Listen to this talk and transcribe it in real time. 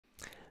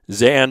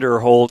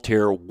Xander Holt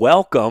here.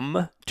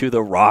 Welcome to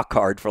the Rock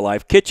Hard for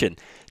Life Kitchen.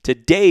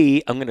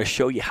 Today, I'm going to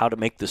show you how to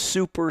make the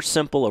super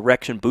simple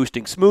erection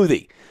boosting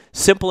smoothie.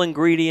 Simple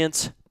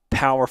ingredients,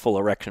 powerful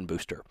erection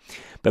booster.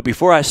 But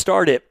before I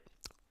start it,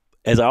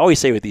 as I always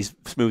say with these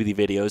smoothie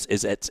videos,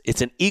 is that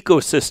it's an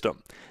ecosystem.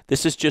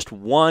 This is just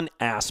one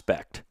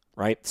aspect,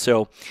 right?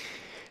 So,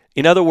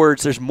 in other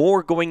words, there's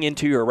more going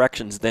into your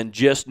erections than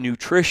just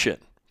nutrition,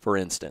 for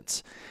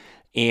instance.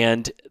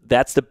 And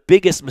that's the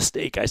biggest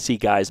mistake I see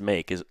guys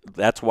make.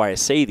 That's why I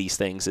say these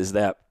things, is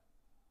that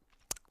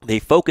they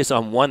focus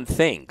on one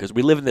thing, because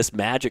we live in this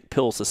magic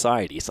pill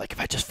society. It's like,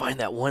 if I just find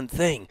that one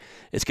thing,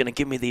 it's going to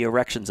give me the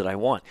erections that I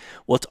want.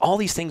 Well, it's all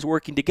these things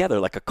working together,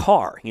 like a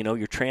car,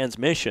 your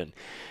transmission,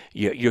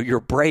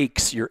 your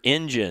brakes, your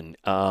engine,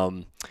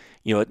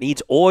 it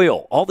needs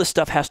oil. All this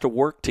stuff has to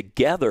work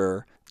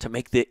together to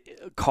make the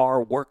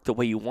car work the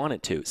way you want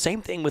it to.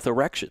 Same thing with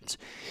erections.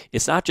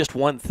 It's not just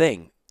one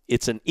thing.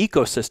 It's an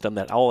ecosystem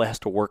that all has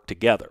to work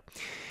together.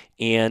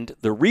 And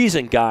the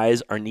reason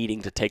guys are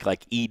needing to take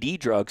like ED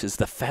drugs is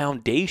the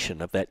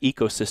foundation of that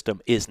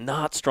ecosystem is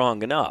not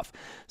strong enough.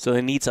 So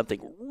they need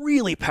something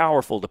really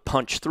powerful to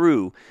punch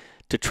through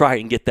to try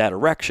and get that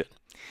erection.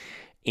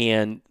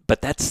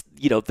 But that's,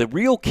 the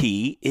real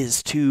key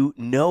is to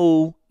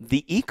know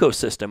the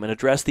ecosystem and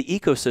address the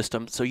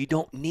ecosystem so you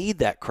don't need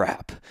that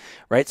crap,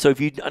 right? So if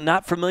you're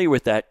not familiar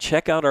with that,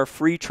 check out our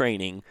free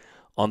training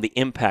on the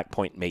impact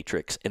point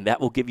matrix, and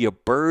that will give you a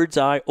bird's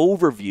eye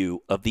overview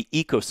of the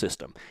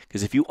ecosystem.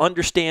 Because if you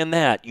understand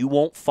that, you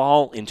won't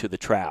fall into the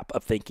trap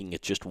of thinking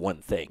it's just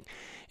one thing,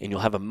 and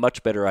you'll have a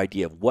much better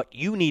idea of what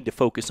you need to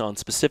focus on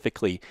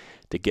specifically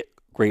to get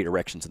great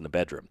erections in the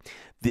bedroom.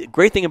 The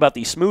great thing about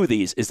these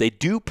smoothies is they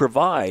do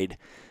provide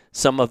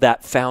some of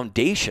that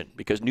foundation,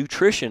 because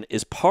nutrition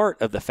is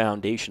part of the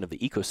foundation of the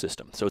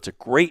ecosystem. So it's a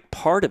great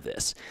part of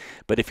this.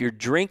 But if you're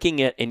drinking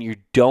it and you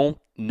don't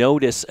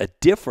notice a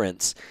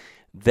difference,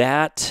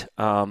 that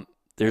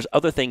there's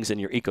other things in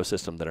your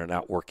ecosystem that are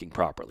not working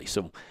properly.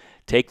 So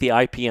take the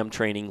IPM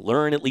training,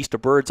 learn at least a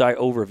bird's eye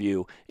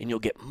overview, and you'll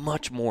get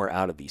much more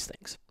out of these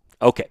things.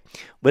 Okay,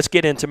 let's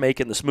get into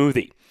making the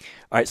smoothie.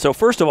 All right, so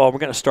first of all, we're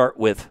going to start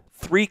with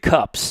 3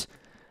 cups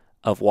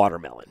of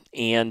watermelon.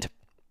 And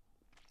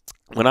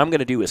what I'm going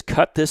to do is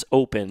cut this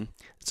open.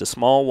 It's a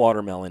small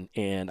watermelon,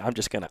 and I'm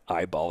just going to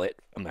eyeball it.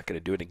 I'm not going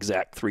to do an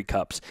exact 3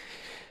 cups.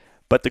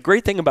 But the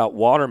great thing about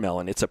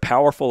watermelon, it's a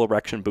powerful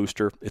erection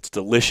booster. It's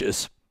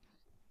delicious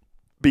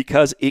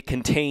because it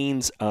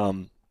contains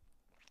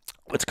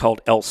what's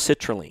called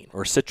L-citrulline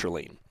or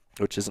citrulline,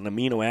 which is an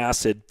amino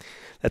acid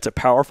that's a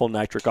powerful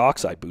nitric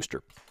oxide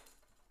booster.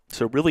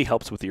 So it really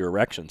helps with your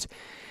erections.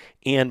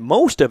 And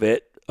most of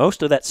that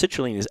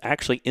citrulline is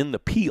actually in the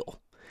peel.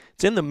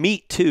 It's in the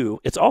meat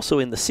too. It's also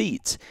in the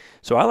seeds.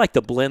 So I like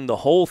to blend the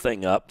whole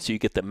thing up so you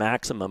get the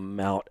maximum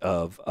amount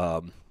of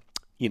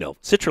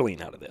citrulline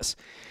out of this.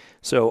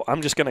 So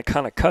I'm just going to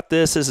kind of cut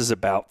this. This is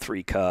about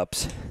 3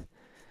 cups.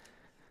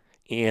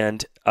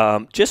 And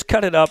just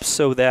cut it up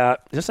so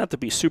that it doesn't have to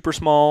be super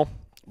small,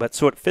 but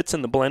so it fits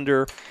in the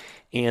blender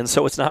and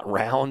so it's not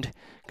round,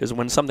 because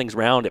when something's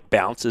round, it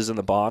bounces in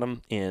the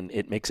bottom and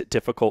it makes it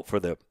difficult for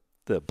the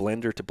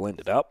blender to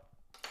blend it up.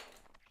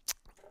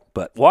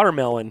 But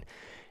watermelon,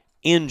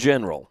 in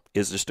general,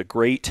 is just a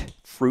great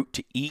fruit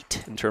to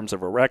eat in terms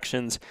of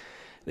erections.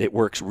 It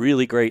works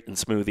really great in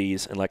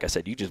smoothies, and like I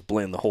said, you just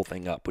blend the whole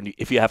thing up.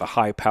 If you have a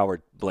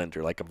high-powered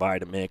blender like a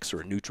Vitamix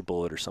or a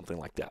NutriBullet or something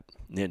like that,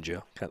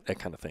 Ninja, that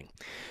kind of thing.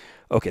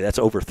 Okay, that's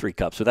over 3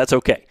 cups, so that's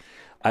okay.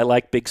 I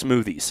like big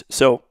smoothies.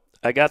 So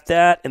I got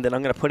that, and then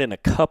I'm going to put in a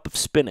cup of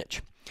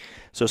spinach.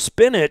 So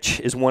spinach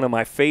is one of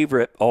my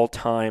favorite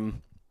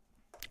all-time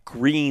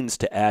greens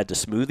to add to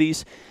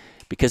smoothies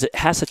because it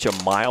has such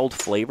a mild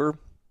flavor.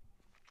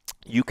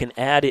 You can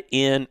add it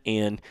in,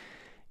 and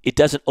it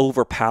doesn't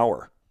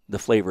overpower the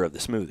flavor of the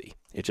smoothie.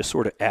 It just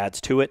sort of adds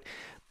to it,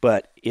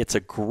 but it's a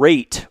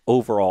great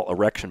overall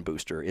erection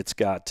booster. It's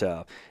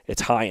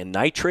high in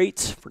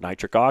nitrates for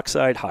nitric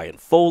oxide, high in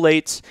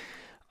folates.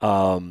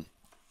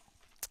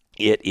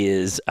 It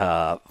is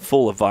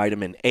full of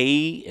vitamin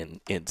A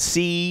and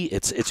C.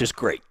 It's just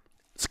great.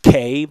 It's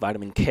K,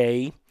 vitamin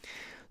K.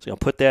 So I'll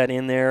put that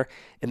in there,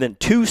 and then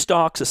 2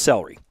 stalks of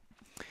celery.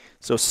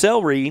 So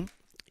celery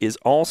is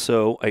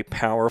also a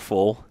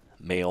powerful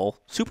male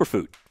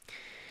superfood.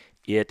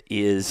 It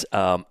is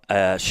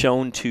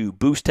shown to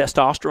boost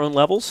testosterone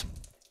levels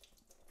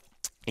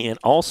and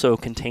also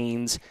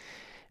contains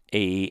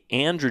an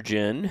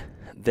androgen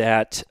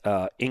that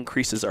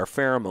increases our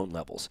pheromone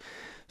levels.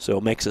 So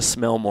it makes us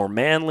smell more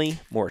manly,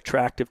 more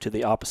attractive to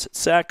the opposite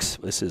sex.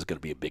 This is going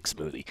to be a big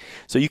smoothie.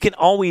 So you can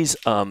always,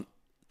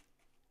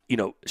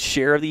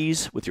 share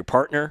these with your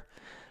partner.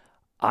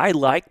 I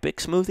like big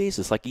smoothies.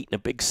 It's like eating a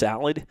big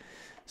salad.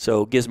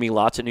 So it gives me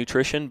lots of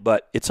nutrition,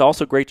 but it's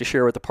also great to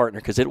share with a partner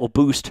because it will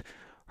boost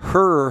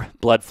her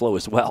blood flow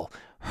as well,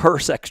 her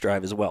sex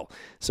drive as well.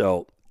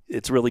 So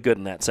it's really good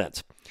in that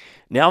sense.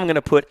 Now I'm going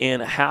to put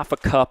in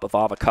 1/2 cup of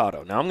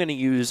avocado. Now I'm going to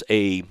use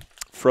a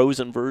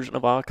frozen version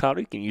of avocado.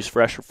 You can use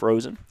fresh or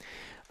frozen.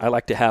 I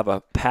like to have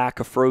a pack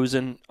of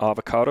frozen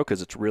avocado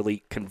because it's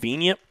really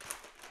convenient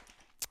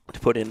to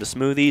put into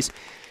smoothies.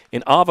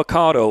 And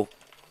avocado,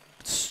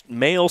 it's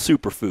male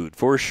superfood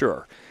for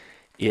sure.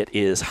 It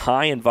is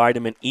high in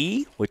vitamin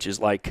E, which is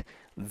like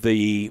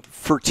the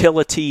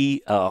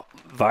fertility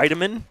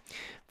vitamin.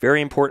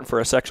 Very important for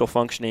our sexual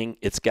functioning.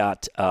 It's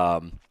got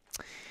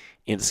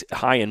it's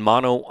high in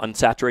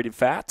monounsaturated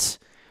fats,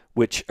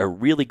 which are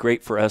really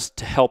great for us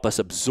to help us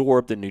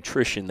absorb the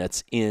nutrition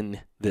that's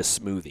in this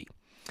smoothie.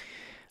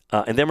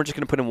 And then we're just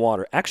going to put in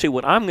water. Actually,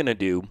 what I'm going to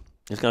do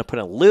is going to put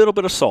in a little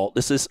bit of salt.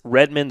 This is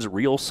Redmond's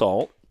real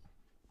salt.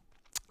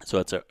 So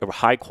it's a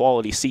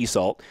high-quality sea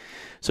salt.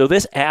 So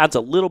this adds a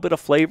little bit of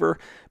flavor,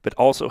 but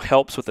also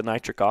helps with the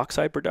nitric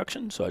oxide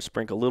production. So I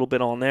sprinkle a little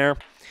bit on there.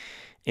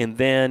 And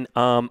then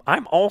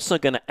I'm also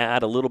going to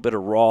add a little bit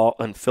of raw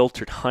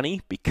unfiltered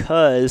honey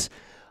because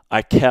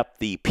I kept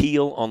the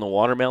peel on the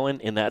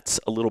watermelon, and that's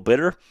a little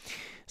bitter.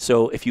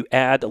 So if you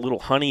add a little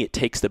honey, it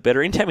takes the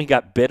bitter. Anytime you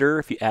got bitter,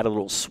 if you add a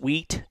little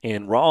sweet,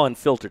 and raw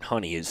unfiltered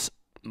honey is,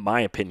 in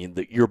my opinion,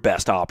 your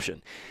best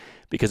option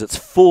because it's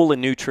full of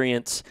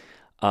nutrients.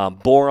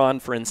 Boron,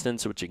 for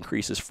instance, which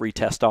increases free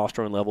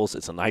testosterone levels.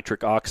 It's a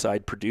nitric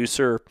oxide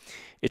producer.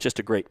 It's just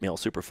a great male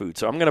superfood.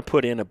 So I'm going to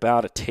put in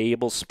about a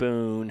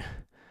tablespoon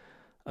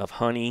of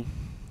honey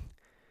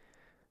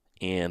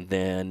and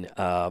then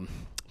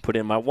put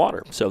in my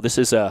water. So this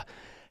is a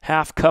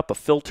half cup of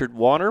filtered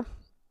water.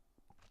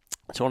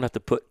 So I don't have to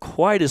put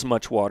quite as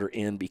much water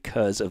in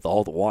because of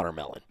all the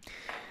watermelon.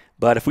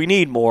 But if we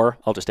need more,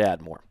 I'll just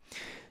add more.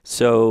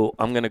 So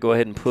I'm going to go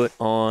ahead and put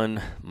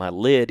on my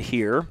lid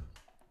here.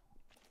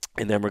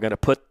 And then we're going to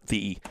put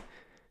the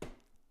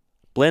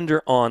blender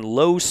on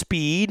low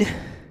speed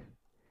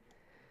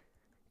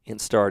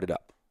and start it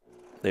up.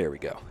 There we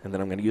go. And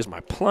then I'm going to use my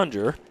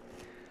plunger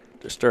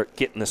to start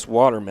getting this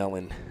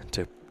watermelon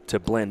to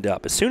blend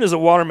up. As soon as the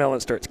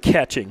watermelon starts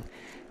catching,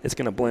 it's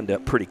going to blend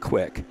up pretty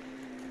quick.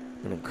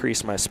 I'm going to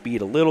increase my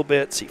speed a little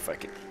bit, see if I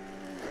can.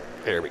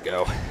 There we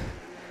go.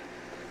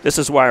 This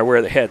is why I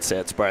wear the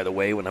headsets, by the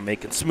way, when I'm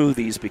making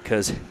smoothies,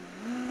 because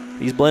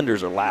these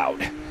blenders are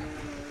loud.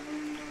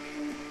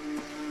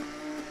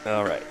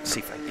 All right,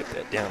 see if I can get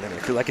that down in there.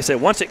 Because like I said,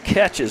 once it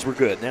catches, we're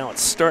good. Now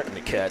it's starting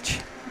to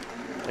catch.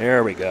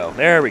 There we go.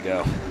 There we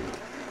go.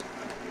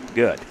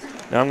 Good.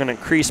 Now I'm going to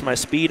increase my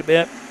speed a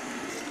bit.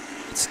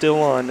 It's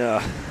still on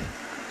the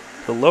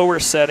lower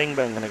setting,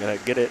 but I'm going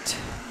to get it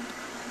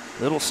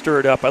a little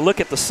stirred up. I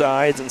look at the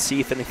sides and see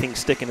if anything's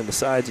sticking to the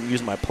sides and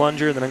use my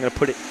plunger. Then I'm going to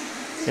put it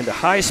into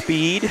high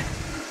speed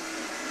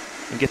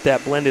and get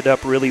that blended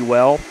up really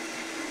well.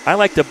 I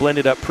like to blend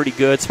it up pretty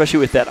good, especially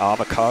with that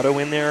avocado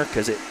in there,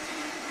 because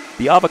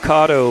the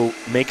avocado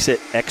makes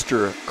it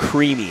extra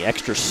creamy,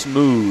 extra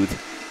smooth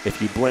if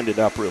you blend it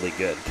up really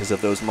good because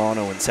of those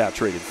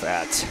monounsaturated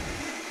fats.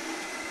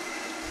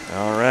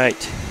 All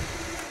right.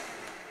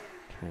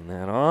 Turn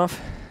that off.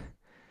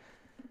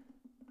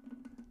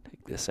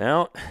 Take this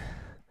out.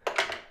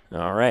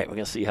 All right, we're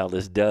going to see how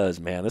this does,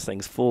 man. This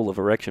thing's full of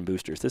erection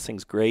boosters. This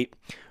thing's great.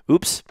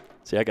 Oops.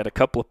 See, I got a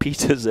couple of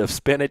pieces of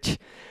spinach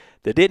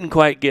that didn't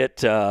quite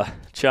get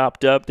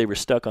chopped up. They were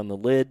stuck on the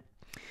lid.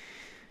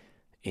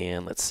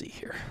 And let's see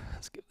here.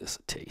 Let's give this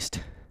a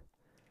taste.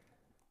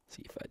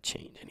 See if I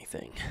change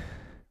anything.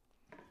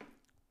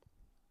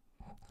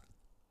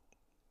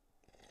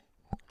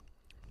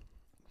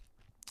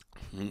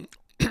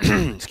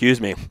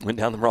 Excuse me. Went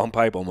down the wrong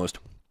pipe almost.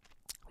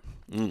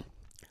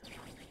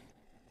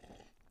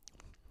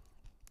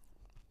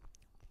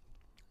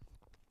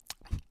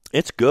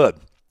 It's good.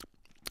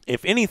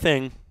 If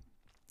anything,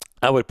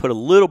 I would put a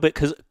little bit,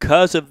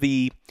 because of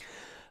the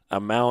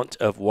amount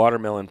of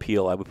watermelon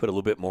peel, I would put a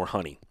little bit more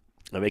honey.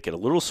 I make it a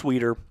little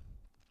sweeter.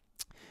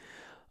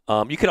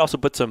 You could also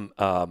put some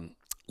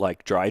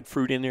like dried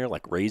fruit in there,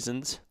 like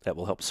raisins. That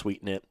will help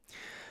sweeten it.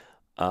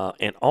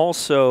 And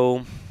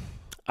also,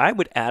 I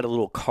would add a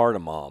little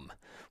cardamom,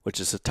 which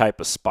is a type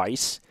of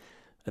spice.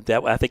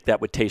 I think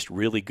that would taste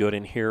really good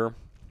in here.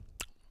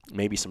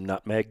 Maybe some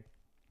nutmeg.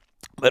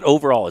 But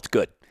overall, it's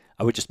good.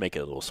 I would just make it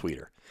a little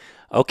sweeter.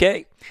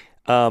 Okay.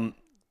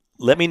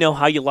 Let me know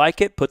how you like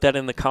it. Put that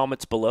in the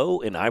comments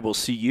below, and I will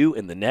see you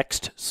in the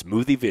next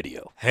smoothie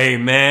video. Hey,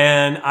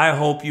 man, I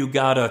hope you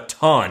got a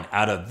ton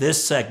out of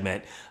this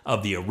segment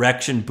of the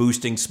Erection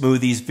Boosting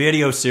Smoothies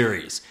video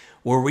series,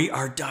 where we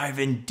are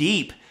diving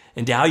deep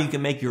into how you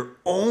can make your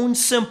own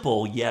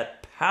simple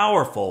yet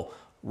powerful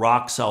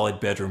rock-solid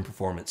bedroom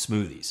performance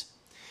smoothies.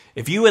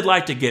 If you would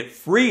like to get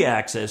free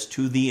access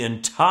to the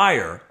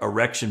entire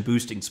Erection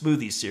Boosting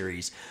Smoothie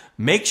series,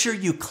 make sure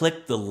you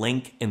click the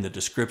link in the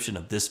description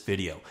of this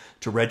video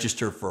to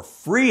register for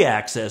free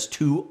access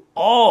to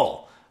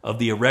all of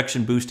the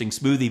Erection Boosting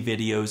Smoothie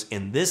videos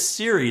in this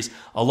series,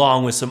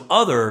 along with some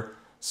other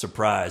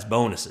surprise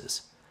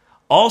bonuses.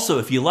 Also,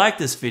 if you like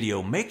this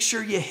video, make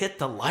sure you hit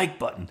the like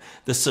button,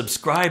 the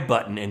subscribe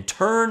button, and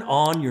turn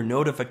on your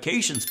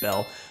notifications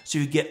bell so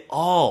you get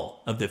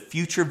all of the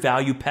future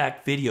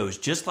value-packed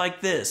videos just like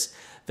this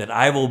that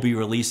I will be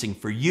releasing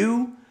for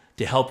you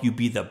to help you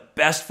be the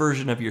best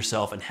version of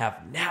yourself and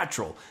have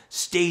natural,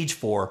 stage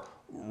 4,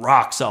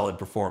 rock-solid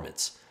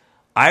performance.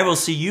 I will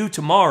see you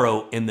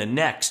tomorrow in the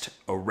next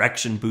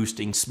Erection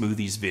Boosting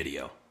Smoothies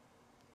video.